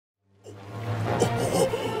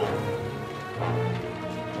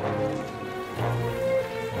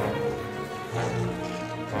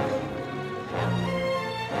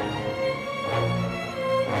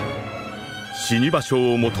死に場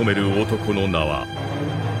所を求める男の名は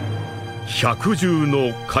百獣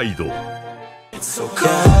のカイドウ。 It's so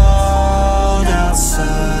cold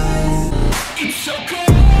outside. It's so cold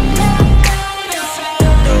outside.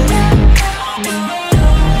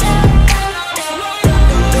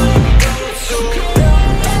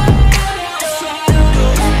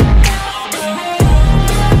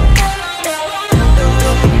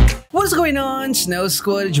 What's going on, Snow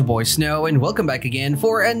Squad? It's your boy Snow, and welcome back again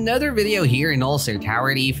for another video here in All-Star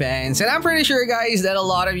Tower Defense. And I'm pretty sure, guys, that a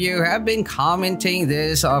lot of you have been commenting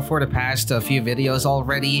this for the past few videos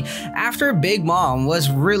already after Big Mom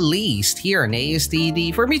was released here on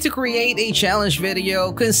ASTD for me to create a challenge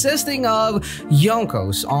video consisting of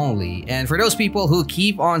Yonkos only. And for those people who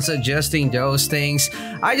keep on suggesting those things,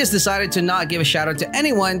 I just decided to not give a shout out to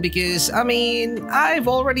anyone because, I mean, I've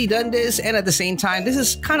already done this, and at the same time, this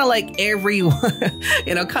is kind of like everyone,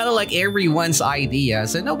 kind of like everyone's idea,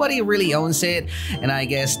 so nobody really owns it, and I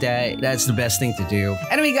guess that's the best thing to do.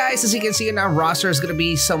 Anyway, guys, as you can see in our roster is gonna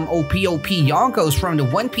be some OP Yonkos from the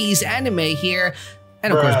One Piece anime here,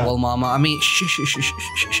 and of course Bull Mama. I mean,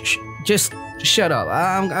 just shut up.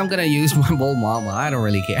 I'm gonna use my Bull Mama. I don't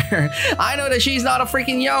really care. I know that she's not a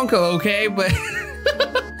freaking Yonko, okay, but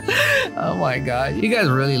oh my god, you guys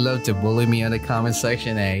really love to bully me in the comment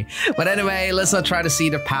section, eh? But anyway, let's not try to see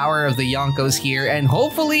the power of the Yonkos here, and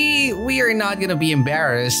hopefully we are not gonna be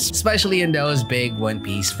embarrassed, especially in those big One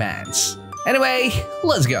Piece fans. Anyway,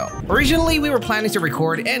 let's go. Originally, we were planning to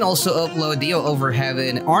record and also upload the Over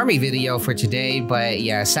Heaven army video for today, but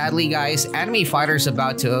yeah, sadly, guys, Anime Fighter's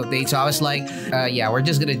about to update, so I was like, yeah, we're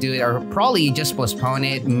just gonna do it, or probably just postpone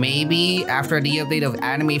it. Maybe after the update of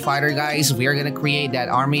Anime Fighter, guys, we are gonna create that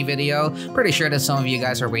army video. Pretty sure that some of you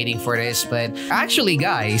guys are waiting for this, but actually,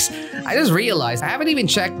 guys, I just realized I haven't even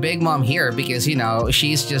checked Big Mom here because, you know,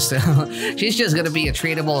 she's just she's just gonna be a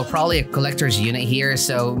tradable or probably a collector's unit here,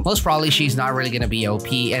 so most probably she's not really gonna be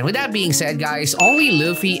OP. And with that being said, guys, only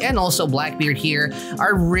Luffy and also Blackbeard here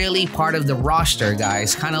are really part of the roster,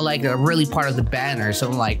 guys, kind of like they're really part of the banner,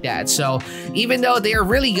 something like that. So even though they're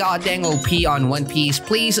really goddamn OP on One Piece,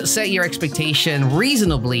 please set your expectation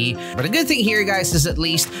reasonably. But the good thing here, guys, is at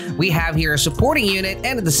least we have here a supporting unit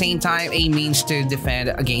and at the same time a means to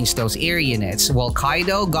defend against those air units. Well,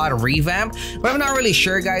 Kaido got a revamp, but I'm not really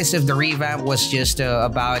sure, guys, if the revamp was just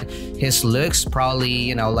about his looks, probably,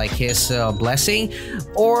 you know, like his blessing,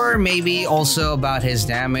 or maybe also about his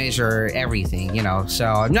damage or everything, you know. So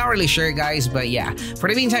I'm not really sure, guys, but yeah, for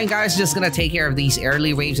the meantime, guys, just gonna take care of these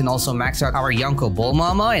early waves and also max out our Yonko Bull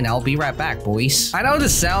Mama, and I'll be right back, boys. I know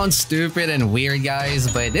this sounds stupid and weird, guys,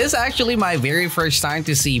 but this is actually my very first time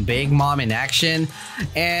to see Big Mom in action,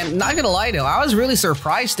 and not gonna lie though, I was really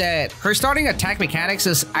surprised that her starting attack mechanics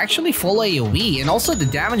is actually full AoE, and also the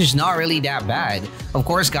damage is not really that bad. Of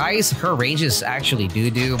course, guys, her range is actually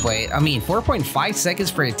doo-doo, but I mean, 4.5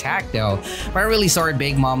 seconds per attack though. But I'm really sorry,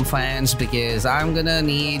 Big Mom fans, because I'm gonna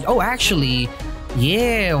need... Oh, actually,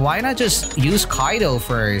 yeah, why not just use Kaido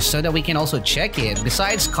first so that we can also check it?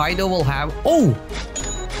 Besides, Kaido will have... Oh!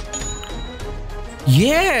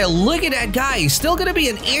 Yeah, look at that, guys. Still gonna be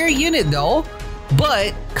an air unit though,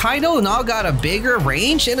 but Kaido now got a bigger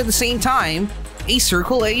range and at the same time, a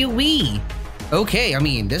circle AoE. Okay, I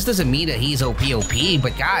mean, this doesn't mean that he's OP,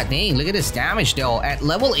 but god dang, look at this damage though. At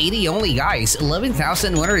level 80 only, guys,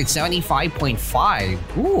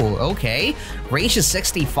 11,175.5. Ooh, okay. Range is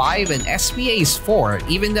 65 and SPA is 4,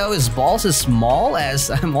 even though his balls is small, as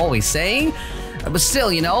I'm always saying. But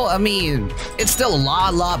still, you know, I mean, it's still a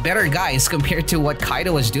lot better, guys, compared to what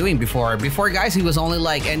Kaido was doing before. Before, guys, he was only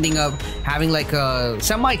like ending up having like a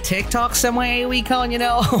semi-TikTok, semi-AoE con, you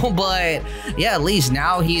know? But yeah, at least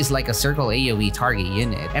now he's like a circle AoE target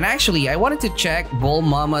unit. And actually, I wanted to check Bull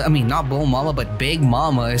Mama, I mean, not Bull Mama, but Big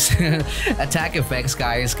Mama's attack effects,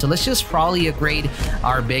 guys. So let's just probably upgrade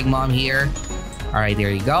our Big Mom here. All right, there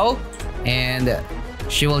you go. And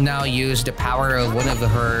she will now use the power of one of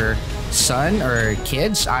her son or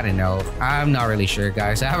kids. I don't know. I'm not really sure,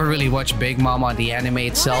 guys. I haven't really watched Big Mom on the anime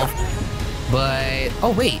itself. But,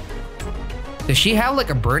 oh wait. Does she have like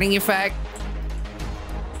a burning effect?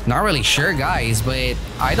 Not really sure, guys, but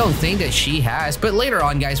I don't think that she has. But later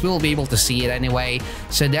on, guys, we will be able to see it anyway.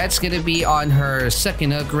 So that's gonna be on her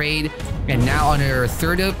second upgrade. And now on her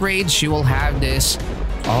third upgrade, she will have this,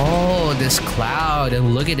 oh, this cloud.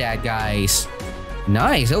 And look at that, guys.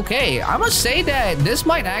 Nice, okay. I must say that this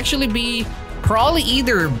might actually be probably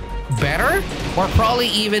either better or probably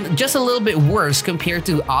even just a little bit worse compared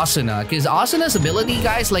to Asuna, because Asuna's ability,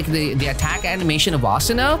 guys, like the attack animation of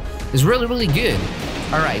Asuna is really good.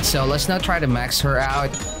 All right, so let's now try to max her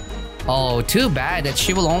out. Oh, too bad that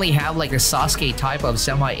she will only have like a Sasuke type of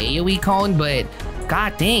semi AoE cone, but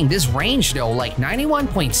god dang, this range though, like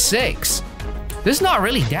 91.6. This is not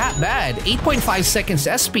really that bad. 8.5 seconds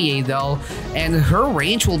SPA though, and her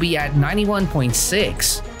range will be at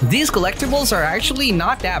 91.6. These collectibles are actually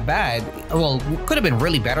not that bad. Well, could have been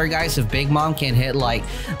really better, guys, if Big Mom can hit like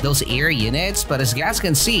those air units, but as you guys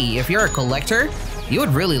can see, if you're a collector, you would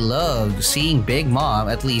really love seeing Big Mom,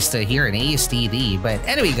 at least here in ASTD. But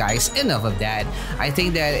anyway, guys, enough of that. I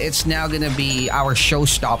think that it's now gonna be our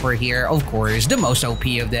showstopper here, of course, the most OP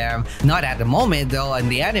of them. Not at the moment, though, in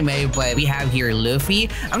the anime, but we have here Luffy.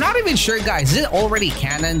 I'm not even sure, guys, is it already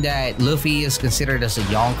canon that Luffy is considered as a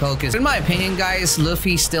Yonko? Because in my opinion, guys,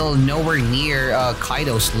 Luffy's still nowhere near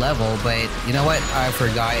Kaido's level, but you know what? I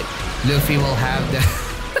forgot. Luffy will have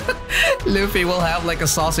the... Luffy will have like a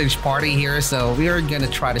sausage party here, so we are gonna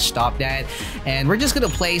try to stop that, and we're just gonna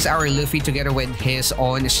place our Luffy together with his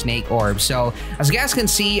own snake orb. So as you guys can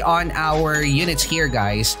see on our units here,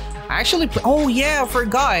 guys, I actually oh yeah, I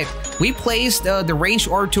forgot, we placed the range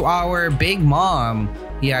orb to our Big Mom.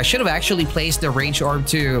 Yeah, I should have actually placed the range orb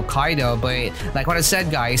to Kaido, but like what I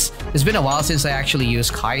said, guys, it's been a while since I actually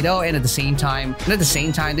used Kaido, and at the same time,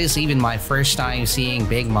 this is even my first time seeing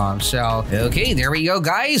Big Mom. So, okay, there we go,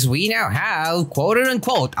 guys. We now have, quote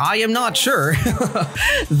unquote, I am not sure,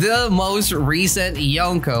 the most recent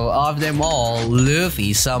Yonko of them all,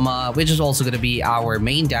 Luffy-sama, which is also going to be our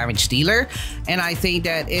main damage dealer. And I think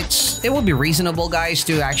that it would be reasonable, guys,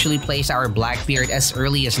 to actually place our Blackbeard as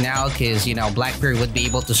early as now, because, you know, Blackbeard would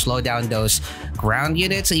be able to slow down those ground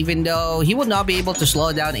units, even though he would not be able to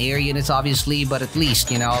slow down air units, obviously, but at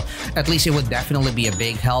least, you know, at least it would definitely be a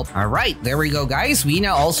big help. All right, there we go, guys. We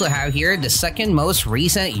now also have here the second most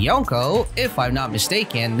recent Yonko, if I'm not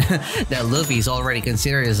mistaken, that Luffy's already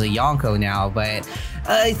considered as a Yonko now, but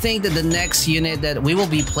I think that the next unit that we will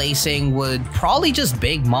be placing would probably just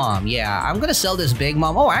Big Mom. Yeah, I'm gonna sell this Big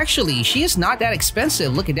Mom. Oh, actually, she is not that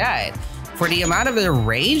expensive. Look at that. For the amount of the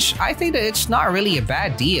range, I think that it's not really a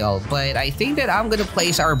bad deal, but I think that I'm gonna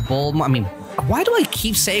place our Bull, I mean, why do I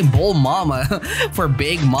keep saying Bull Mama for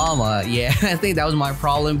Big Mama? Yeah, I think that was my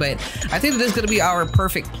problem, but I think that this is gonna be our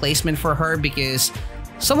perfect placement for her, because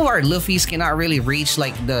some of our Luffys cannot really reach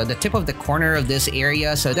like the tip of the corner of this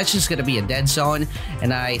area, so that's just gonna be a dead zone,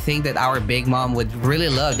 and I think that our Big Mom would really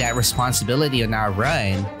love that responsibility on our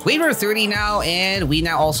run. We're 30 now, and we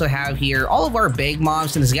now also have here all of our Big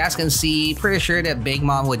Moms, and as you guys can see, pretty sure that Big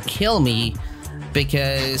Mom would kill me,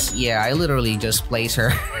 because yeah, I literally just place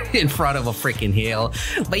her in front of a freaking hill.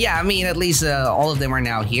 But yeah, I mean, at least all of them are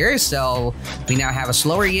now here, so we now have a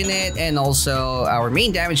slower unit and also our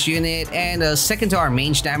main damage unit, and second to our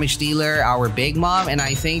main damage dealer, our Big Mom. And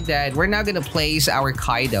I think that we're now gonna place our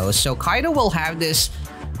Kaido. So Kaido will have this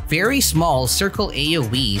very small circle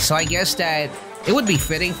AoE, so I guess that it would be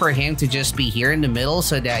fitting for him to just be here in the middle,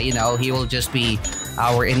 so that, you know, he will just be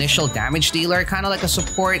our initial damage dealer, kind of like a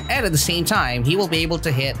support, and at the same time, he will be able to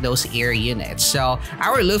hit those air units. So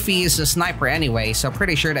our Luffy is a sniper anyway, so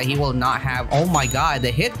pretty sure that he will not have, oh my god,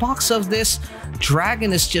 the hitbox of this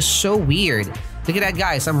dragon is just so weird. Look at that,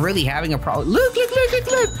 guys, I'm really having a problem. Look,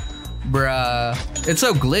 bruh, it's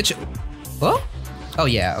so glitchy. Oh? Oh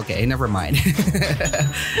yeah, okay, never mind.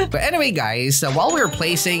 But anyway, guys, while we're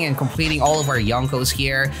placing and completing all of our Yonkos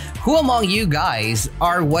here, who among you guys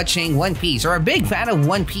are watching One Piece or a big fan of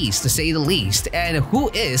One Piece, to say the least? And who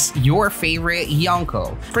is your favorite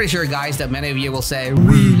Yonko? Pretty sure, guys, that many of you will say,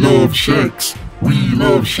 We love Shanks. We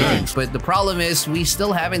love Shanks. But the problem is, we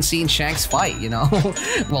still haven't seen Shanks fight, you know?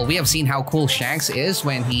 Well, we have seen how cool Shanks is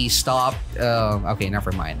when he stopped. Okay,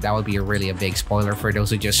 never mind. That would be really a big spoiler for those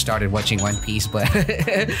who just started watching One Piece. But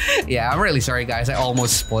yeah, I'm really sorry, guys. I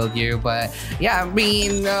almost spoiled you. But yeah, I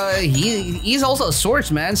mean, he's also a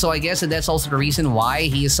swordsman, so I guess that's also the reason why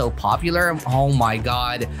he is so popular. Oh my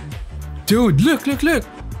god. Dude, look.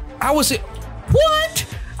 What?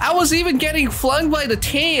 I was even getting flung by the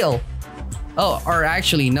tail. Oh, or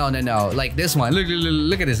actually, no. Like this one.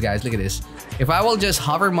 Look at this, guys. Look at this. If I will just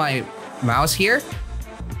hover my mouse here.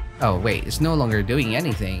 Oh, wait. It's no longer doing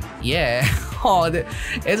anything. Yeah. Oh,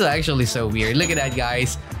 it's actually so weird. Look at that,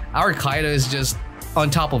 guys. Our Kaido is just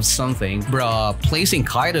on top of something. Bruh, placing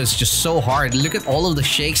Kaido is just so hard. Look at all of the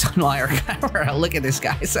shakes on our camera. Look at this,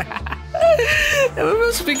 guys. It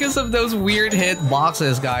was because of those weird hit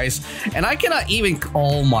boxes, guys. And I cannot even...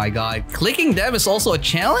 Oh my god. Clicking them is also a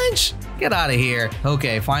challenge? Get out of here.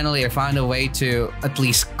 Okay, finally I found a way to at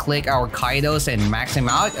least click our Kaidos and max them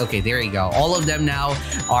out. Okay, there you go. All of them now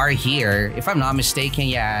are here. If I'm not mistaken,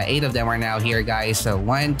 yeah, 8 of them are now here, guys. So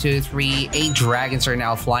 1, 2, 3, 8 dragons are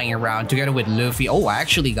now flying around together with Luffy. Oh,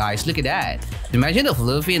 actually, guys, look at that. Imagine if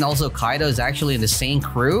Luffy and also Kaido is actually in the same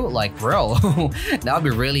crew. Like, bro, that would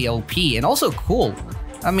be really OP and also cool.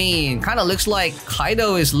 I mean, kind of looks like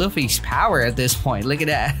Kaido is Luffy's power at this point. Look at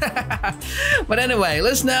that. But anyway,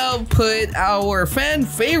 let's now put our fan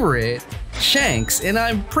favorite, Shanks. And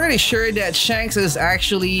I'm pretty sure that Shanks is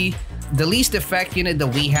actually the least effect unit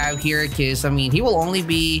that we have here, because, I mean, he will only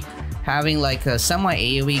be having like a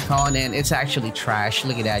semi-AoE con, and it's actually trash.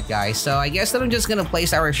 Look at that, guys. So I guess that I'm just gonna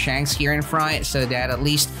place our Shanks here in front so that at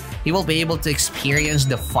least he will be able to experience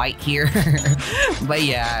the fight here. But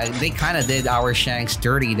yeah, they kind of did our Shanks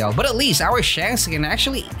dirty though. But at least our Shanks can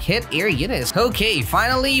actually hit air units. Okay,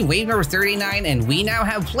 finally, wave number 39, and we now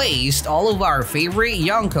have placed all of our favorite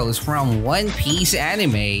Yonkos from One Piece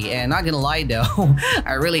anime. And not gonna lie though,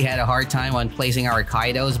 I really had a hard time on placing our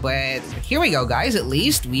Kaidos, but here we go, guys. At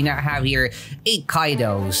least we now have here 8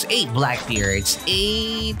 Kaidos, 8 Blackbeards,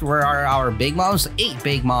 8, where are our Big Moms? 8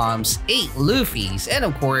 Big Moms, 8 Luffys, and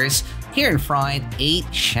of course, here in front, 8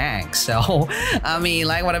 Shanks. So, I mean,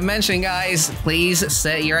 like what I mentioned, guys, please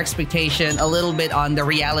set your expectation a little bit on the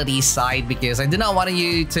reality side, because I do not want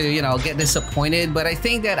you to, you know, get disappointed. But I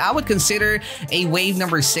think that I would consider a wave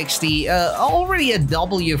number 60 already a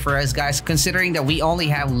W for us, guys, considering that we only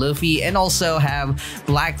have Luffy and also have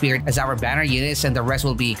Blackbeard as our banner units, and the rest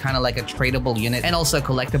will be kind of like a tradable unit and also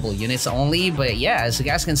collectible units only. But yeah, as you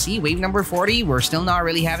guys can see, wave number 40, we're still not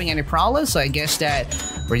really having any problems. So I guess that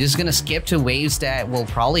we're just gonna skip to waves that will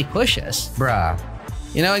probably push us. Bruh.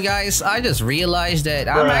 You know what, guys, I just realized that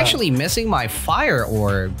I'm actually missing my fire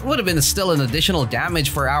orb. Would have been still an additional damage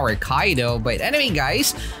for our Kaido, but anyway,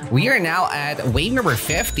 guys, we are now at wave number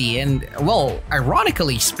 50, and well,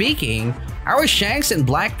 ironically speaking, our Shanks and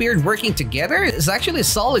Blackbeard working together is actually a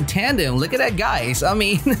solid tandem. Look at that, guys. I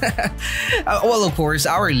mean, well, of course,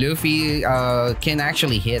 our Luffy can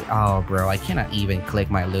actually hit. Oh, bro, I cannot even click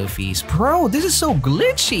my Luffys. Bro, this is so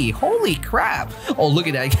glitchy. Holy crap. Oh, look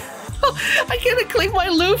at that. I can't click my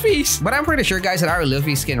Luffys. But I'm pretty sure, guys, that our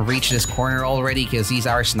Luffys can reach this corner already because he's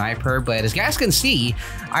our sniper. But as you guys can see,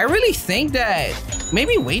 I really think that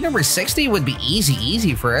maybe wave number 60 would be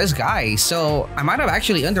easy for us, guys. So I might have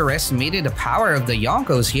actually underestimated the power of the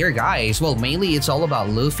Yonkos here, guys. Well, mainly it's all about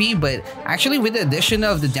Luffy, but actually with the addition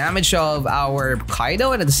of the damage of our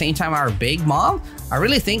Kaido and at the same time our Big Mom, I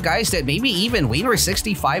really think, guys, that maybe even wave number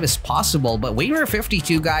 65 is possible. But wave number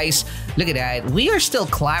 52, guys, look at that. We are still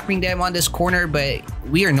clapping them on this corner, but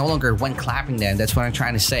we are no longer one clapping them. That's what I'm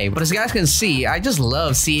trying to say. But as you guys can see, I just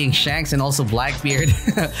love seeing Shanks and also Blackbeard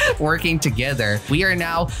working together. We are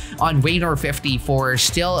now on wave number 54.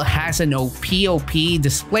 Still has an OP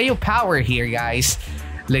display of power here, guys.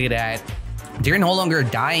 Look at that. They're no longer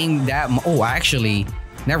dying that. Oh, actually,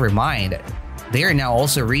 never mind. They are now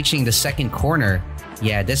also reaching the second corner.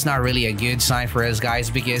 Yeah, that's not really a good sign for us, guys,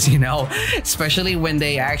 because, you know, especially when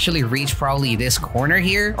they actually reach probably this corner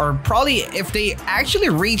here, or probably if they actually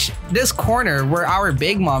reach this corner where our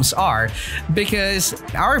Big Moms are, because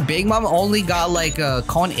our Big Mom only got like a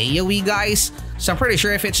con AoE, guys. So I'm pretty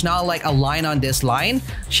sure if it's not like a line on this line,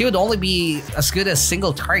 she would only be as good as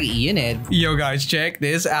single target unit. Yo, guys, check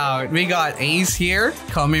this out. We got Ace here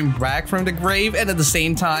coming back from the grave, and at the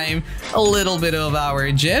same time, a little bit of our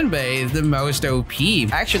Jinbei, the most OP.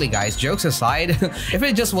 Actually, guys, jokes aside, if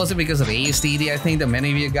it just wasn't because of ASTD, I think that many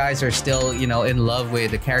of you guys are still, you know, in love with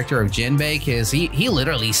the character of Jinbei, because he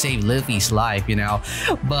literally saved Luffy's life, you know.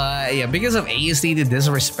 But yeah, because of ASTD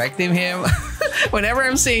disrespecting him, whenever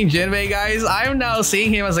I'm seeing Jinbei, guys, I'm now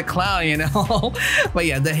seeing him as a clown, you know. But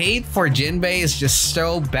yeah, the hate for Jinbei is just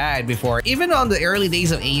so bad before, even on the early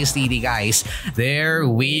days of ASTD, guys. There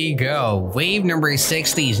we go. Wave number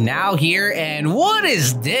 60 is now here, and what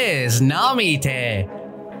is this? Namite.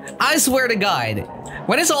 I swear to God,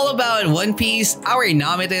 when it's all about One Piece, our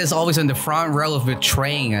Namite is always on the front row of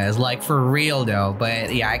betraying us, like for real though.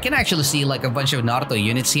 But yeah, I can actually see like a bunch of Naruto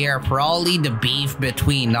units here. Probably the beef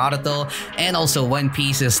between Naruto and also One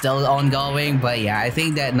Piece is still ongoing. But yeah, I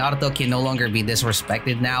think that Naruto can no longer be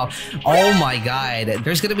disrespected now. Oh my God,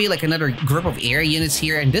 there's gonna be like another group of air units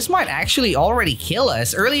here, and this might actually already kill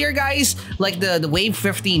us. Earlier, guys, like the wave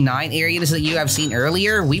 59 air units that you have seen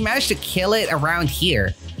earlier, we managed to kill it around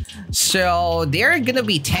here. So they're gonna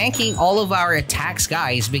be tanking all of our attacks,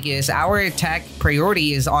 guys, because our attack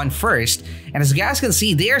priority is on first. And as you guys can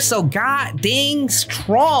see, they're so god dang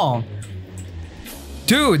strong.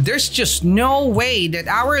 Dude, there's just no way that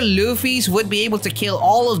our Luffy's would be able to kill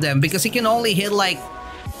all of them because he can only hit like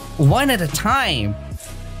one at a time.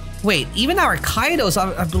 Wait, even our Kaidos,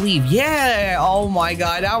 I believe. Yeah, oh my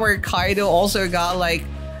god, our Kaido also got like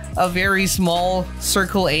a very small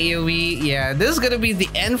circle AoE. Yeah, this is gonna be the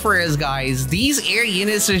end for us, guys. These air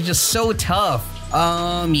units are just so tough.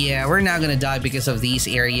 Yeah, we're not gonna die because of these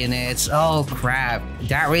air units. Oh crap,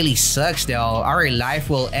 that really sucks though. Our life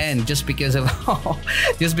will end just because of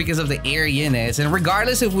the air units. And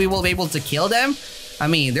regardless if we will be able to kill them, I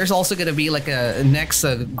mean, there's also gonna be like a next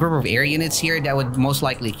group of air units here that would most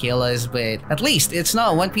likely kill us, but at least it's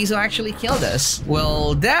not One Piece who actually killed us.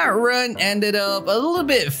 Well, that run ended up a little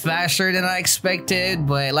bit faster than I expected,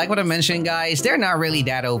 but like what I mentioned, guys, they're not really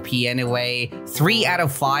that OP anyway. 3 out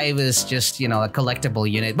of 5 is just, you know, a collectible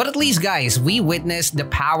unit. But at least, guys, we witnessed the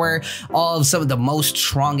power of some of the most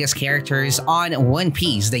strongest characters on One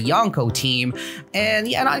Piece, the Yonko team. And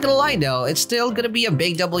yeah, not gonna lie though, it's still gonna be a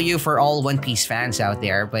big W for all One Piece fans out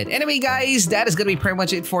there. But anyway, guys, that is gonna be pretty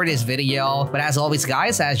much it for this video. But as always,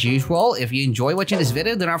 guys, as usual, if you enjoy watching this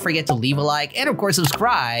video, do not forget to leave a like and of course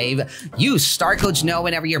subscribe. Use StarCode to know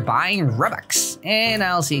whenever you're buying Robux. And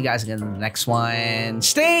I'll see you guys again in the next one.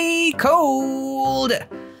 Stay cold!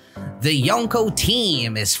 The Yonko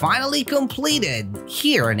team is finally completed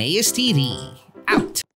here on ASTV.